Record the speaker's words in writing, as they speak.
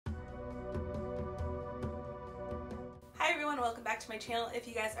Hi everyone, welcome back to my channel. If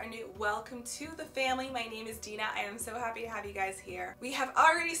you guys are new, welcome to the family. My name is Dina. I am so happy to have you guys here. We have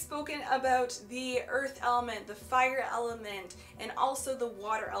already spoken about the earth element, the fire element, and also the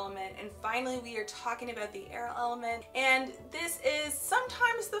water element. And finally we are talking about the air element. And this is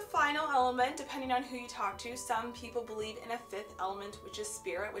sometimes the final element, depending on who you talk to. Some people believe in a fifth element, which is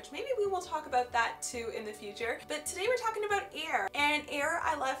spirit, which maybe we will talk about that too in the future. But today we're talking about air. And air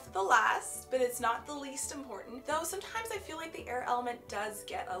I left the last, but it's not the least important. Though sometimes I feel like the air element does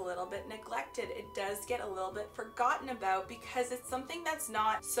get a little bit neglected. It does get a little bit forgotten about because it's something that's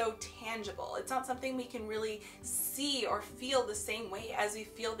not so tangible. It's not something we can really see or feel the same way as we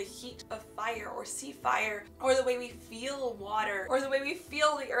feel the heat of fire or see fire, or the way we feel water, or the way we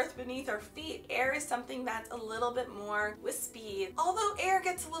feel the earth beneath our feet. Air is something that's a little bit more wispy. Although air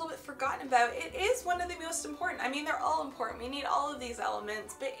gets a little bit forgotten about, it is one of the most important. I mean, they're all important. We need all of these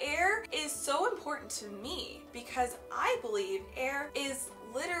elements, but air is so important to me because I believe air is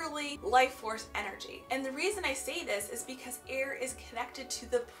literally life force energy. And the reason I say this is because air is connected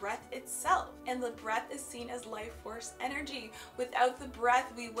to the breath itself, and the breath is seen as life force energy. Without the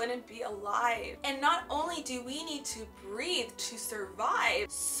breath, we wouldn't be alive. And not only do we need to breathe to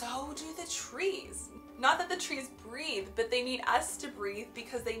survive, so do the trees. Not that the trees breathe, but they need us to breathe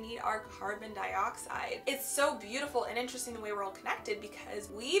because they need our carbon dioxide. It's so beautiful and interesting the way we're all connected because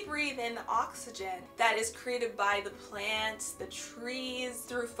we breathe in the oxygen that is created by the plants, the trees,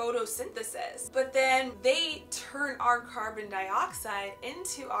 through photosynthesis. But then they turn our carbon dioxide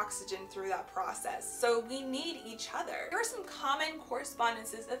into oxygen through that process. So we need each other. There are some common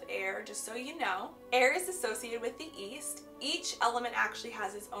correspondences of air, just so you know. Air is associated with the east. Each element actually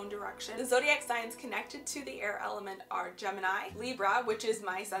has its own direction. The zodiac signs connected to the air element are Gemini, Libra, which is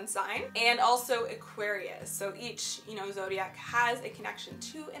my sun sign, and also Aquarius. So each, zodiac has a connection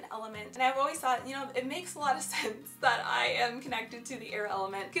to an element. And I've always thought, it makes a lot of sense that I am connected to the air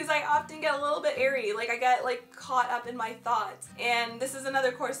element because I often get a little bit airy. Like I get caught up in my thoughts. And this is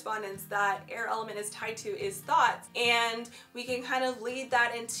another correspondence that air element is tied to is thoughts. And we can kind of lead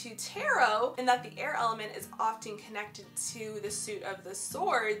that into tarot, and that the air element is often connected to the suit of the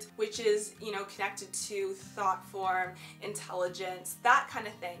swords, which is, connected to thought form, intelligence, that kind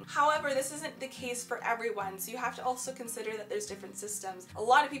of thing. However, this isn't the case for everyone, so you have to also consider that there's different systems. A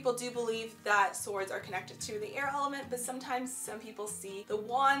lot of people do believe that swords are connected to the air element, but sometimes some people see the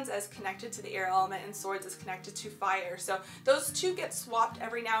wands as connected to the air element and swords as connected to fire. So those two get swapped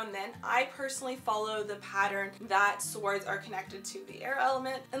every now and then. I personally follow the pattern that swords are connected to the air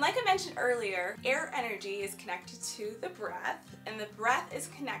element. And like I mentioned earlier, air energy is connected to the breath, and the breath is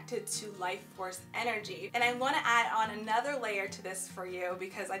connected to life force energy. And I want to add on another layer to this for you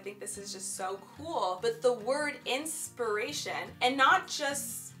because I think this is just so cool. But the word inspiration, and not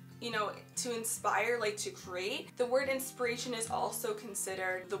just to inspire, to create. The word inspiration is also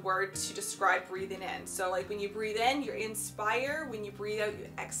considered the word to describe breathing in. So when you breathe in, you inspire. When you breathe out, you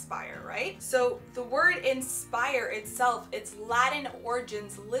expire, right? So the word inspire itself, its Latin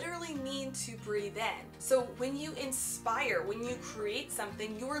origins literally mean to breathe in. So when you inspire, when you create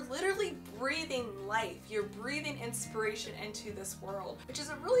something, you're literally breathing life. You're breathing inspiration into this world, which is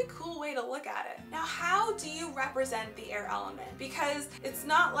a really cool way to look at it. Now, how do you represent the air element? Because it's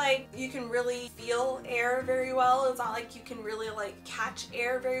not like you can really feel air very well. It's not like you can really catch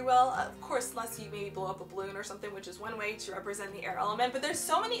air very well. Of course, unless you maybe blow up a balloon or something, which is one way to represent the air element. But there's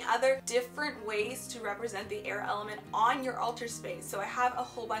so many other different ways to represent the air element on your altar space. So I have a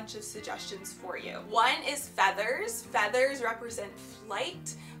whole bunch of suggestions for you. One is feathers. Feathers represent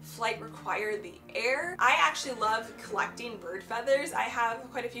flight. Flight require the air. I actually love collecting bird feathers. I have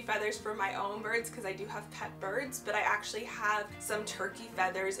quite a few feathers for my own birds because I do have pet birds, but I actually have some turkey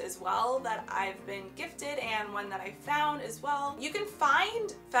feathers as well that I've been gifted, and one that I found as well. You can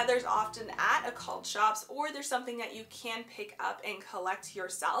find feathers often at occult shops, or there's something that you can pick up and collect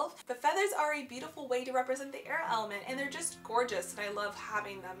yourself. But feathers are a beautiful way to represent the air element, and they're just gorgeous, and I love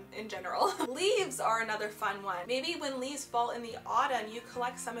having them in general. Leaves are another fun one. Maybe when leaves fall in the autumn, you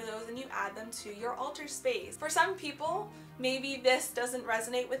collect some of those and you add them to your altar space. For some people, maybe this doesn't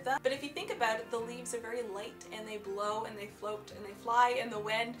resonate with them, but if you think about it, the leaves are very light and they blow and they float and they fly in the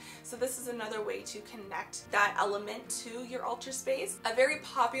wind. So this is another way to connect that element to your altar space. A very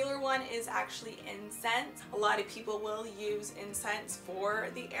popular one is actually incense. A lot of people will use incense for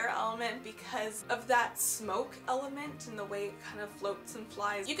the air element because of that smoke element and the way it kind of floats and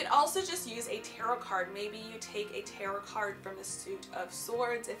flies. You can also just use a tarot card. Maybe you take a tarot card from the suit of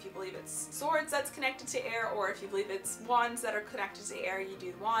swords if you believe it's swords that's connected to air, or if you believe it's wands wands that are connected to air, you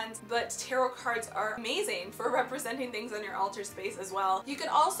do wands, but tarot cards are amazing for representing things on your altar space as well. You can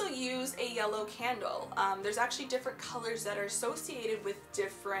also use a yellow candle. There's actually different colors that are associated with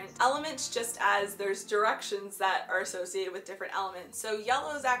different elements, just as there's directions that are associated with different elements. So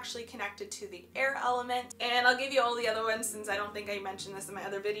yellow is actually connected to the air element, and I'll give you all the other ones since I don't think I mentioned this in my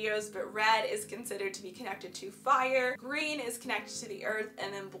other videos, but red is considered to be connected to fire, green is connected to the earth,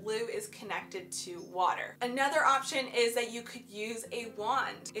 and then blue is connected to water. Another option is that you could use a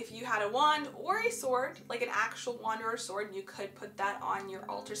wand. If you had a wand or a sword, like an actual wand or a sword, you could put that on your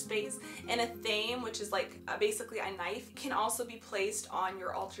altar space. And a thame, which is like basically a knife, can also be placed on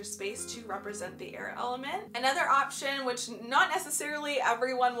your altar space to represent the air element. Another option, which not necessarily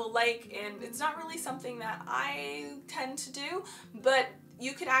everyone will like, and it's not really something that I tend to do, but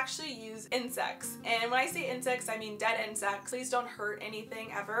you could actually use insects. And when I say insects, I mean dead insects. Please don't hurt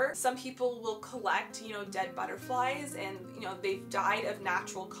anything ever. Some people will collect, dead butterflies, and, they've died of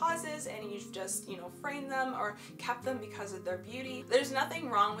natural causes, and you've just, framed them or kept them because of their beauty. There's nothing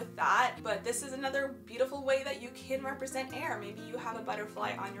wrong with that, but this is another beautiful way that you can represent air. Maybe you have a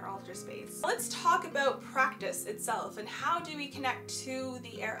butterfly on your altar space. Let's talk about practice itself and how do we connect to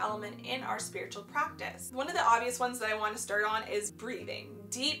the air element in our spiritual practice. One of the obvious ones that I want to start on is breathing.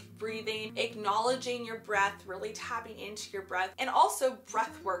 Deep breathing, acknowledging your breath, really tapping into your breath, and also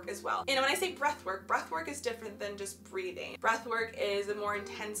breath work as well. And when I say breath work is different than just breathing. Breath work is a more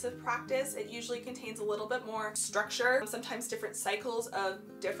intensive practice. It usually contains a little bit more structure, sometimes different cycles of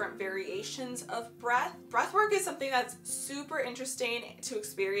different variations of breath. Breath work is something that's super interesting to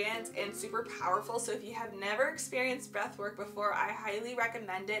experience and super powerful. So if you have never experienced breath work before, I highly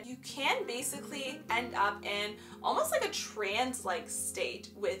recommend it. You can basically end up in almost like a trance-like state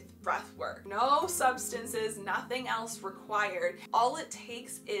with breath work. No substances, nothing else required. All it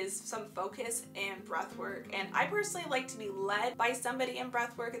takes is some focus and breath work. And I personally like to be led by somebody in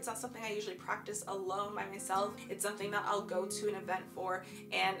breath work. It's not something I usually practice alone by myself. It's something that I'll go to an event for,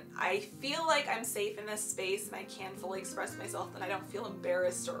 and I feel like I'm safe in this space and I can fully express myself, and I don't feel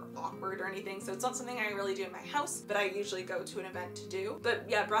embarrassed or awkward or anything. So it's not something I really do in my house, but I usually go to an event to do. But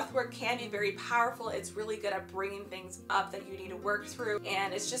yeah, breath work can be very powerful. It's really good at bringing things up that you need to work through,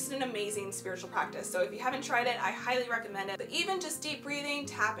 and it's just an amazing spiritual practice. So if you haven't tried it, I highly recommend it. But even just deep breathing,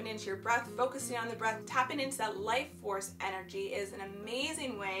 tapping into your breath, focusing on the breath, tapping into that life force energy is an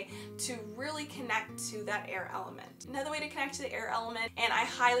amazing way to really connect to that air element. Another way to connect to the air element, and I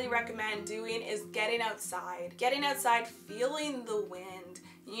highly recommend doing, is getting outside. Getting outside, feeling the wind,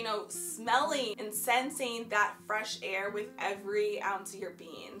 smelling and sensing that fresh air with every ounce of your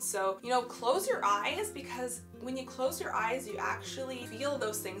being. So, close your eyes, because when you close your eyes, you actually feel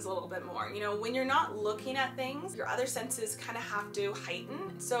those things a little bit more. When you're not looking at things, your other senses kind of have to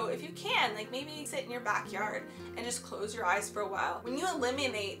heighten. So if you can, maybe sit in your backyard and just close your eyes for a while. When you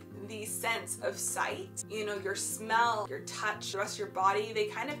eliminate the sense of sight, your smell, your touch, the rest of your body, they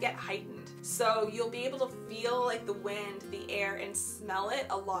kind of get heightened. So you'll be able to feel like the wind, the air, and smell it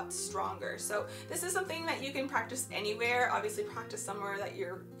a lot stronger. So this is something that you can practice anywhere. Obviously practice somewhere that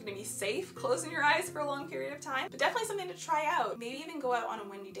you're going to be safe, closing your eyes for a long period of time, but definitely something to try out. Maybe even go out on a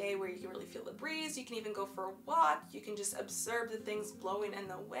windy day where you can really feel the breeze. You can even go for a walk. You can just observe the things blowing in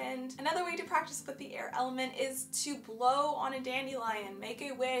the wind. Another way to practice with the air element is to blow on a dandelion. Make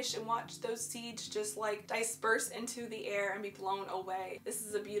a wish and watch those seeds just disperse into the air and be blown away. This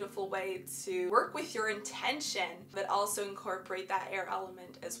is a beautiful way to work with your intention, but also incorporate that air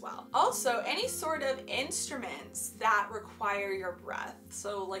element as well. Also, any sort of instruments that require your breath.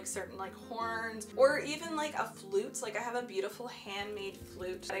 So certain horns, or even a flute. I have a beautiful handmade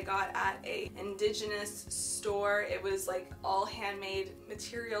flute that I got at a indigenous store. It was all handmade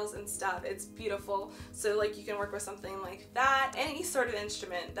materials and stuff. It's beautiful. So you can work with something like that. Any sort of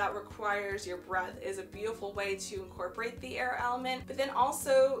instrument that requires your breath is a beautiful way to incorporate the air element, but then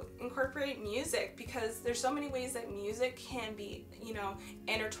also incorporate music, because there's so many ways that music can be,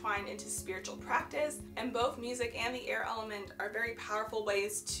 intertwined into spiritual practice, and both music and the air element are very powerful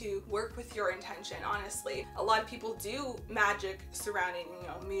ways to work with your intention. Honestly, a lot of people do magic surrounding,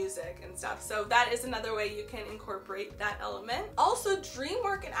 music and stuff. So that is another way you can incorporate that element. Also, dream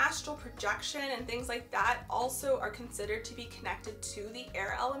work and astral projection and things like that also are considered to be connected to the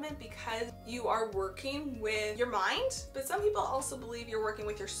air element, because you are working with your mind, but some people also believe you're working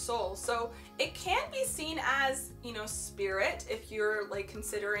with your soul. So it can be seen as, spirit, if you're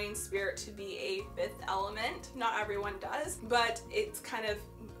considering spirit to be a fifth element. Not everyone does, but it's kind of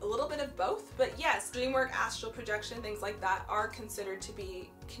a little bit of both, but yes, dream work, astral projection, things like that are considered to be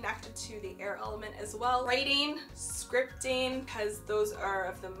connected to the air element as well. Writing, scripting, because those are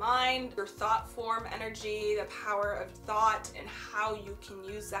of the mind, your thought form energy, the power of thought, and how you can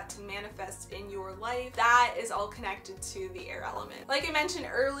use that to manifest in your life, that is all connected to the air element. Like I mentioned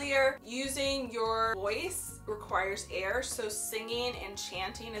earlier, using your voice requires air, so singing and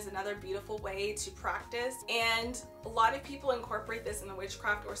chanting is another beautiful way to practice, and a lot of people incorporate this in the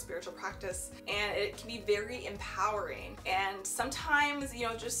witchcraft or spiritual practice, and it can be very empowering. And sometimes, you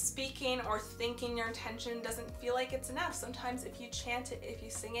know, just speaking or thinking your intention doesn't feel like it's enough. Sometimes if you chant it, if you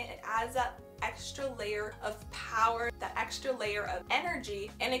sing it, it adds that extra layer of power, that extra layer of energy,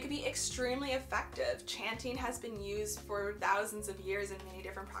 and it can be extremely effective. Chanting has been used for thousands of years in many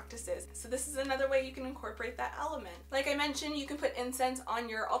different practices, so this is another way you can incorporate that element. Like I mentioned, you can put incense on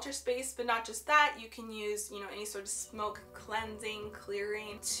your altar space, but not just that, you can use, you know, any sort of smoke cleansing,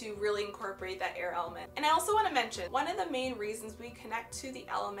 clearing to really incorporate that air element. And I also want to mention, one of the main reasons we connect to the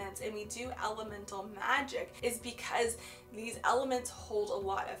elements and we do elemental magic is because these elements hold a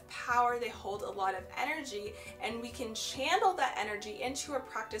lot of power, they hold a lot of energy, and we can channel that energy into our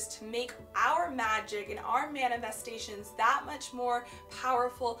practice to make our magic and our manifestations that much more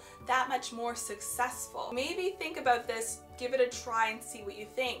powerful, that much more successful. Maybe think about this, give it a try and see what you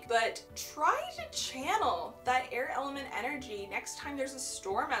think, but try to channel that air element energy next time there's a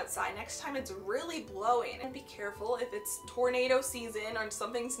storm outside, next time it's really blowing. And be careful if it's tornado season or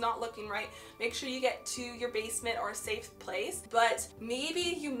something's not looking right, make sure you get to your basement or a safe place. But maybe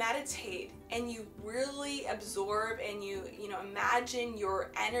you meditate and you really absorb and you imagine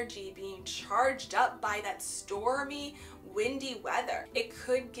your energy being charged up by that stormy, windy weather. It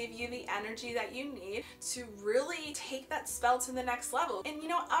could give you the energy that you need to really take that spell to the next level. And you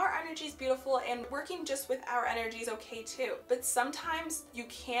know, our energy is beautiful, and working just with our energy is okay too, but sometimes you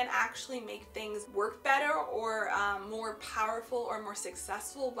can actually make things work better or more powerful or more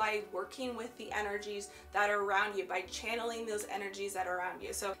successful by working with the energies that are around you, by channeling those energies that are around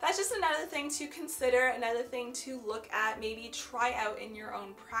you. So that's just another thing to consider, another thing to look at, maybe try out in your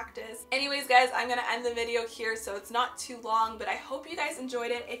own practice. Anyways guys, I'm gonna end the video here so it's not too long, but I hope you guys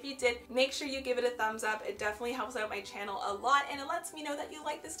enjoyed it. If you did, make sure you give it a thumbs up. It definitely helps out my channel a lot, and it lets me know that you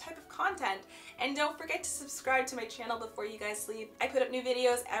like this type of content. And don't forget to subscribe to my channel before you guys sleep. I put up new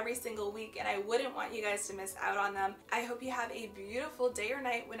videos every single week, and I wouldn't want you guys to miss out on them. I hope you have a beautiful day or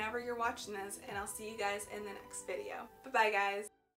night whenever you're watching this, and I'll see you guys in the next video. Bye bye guys.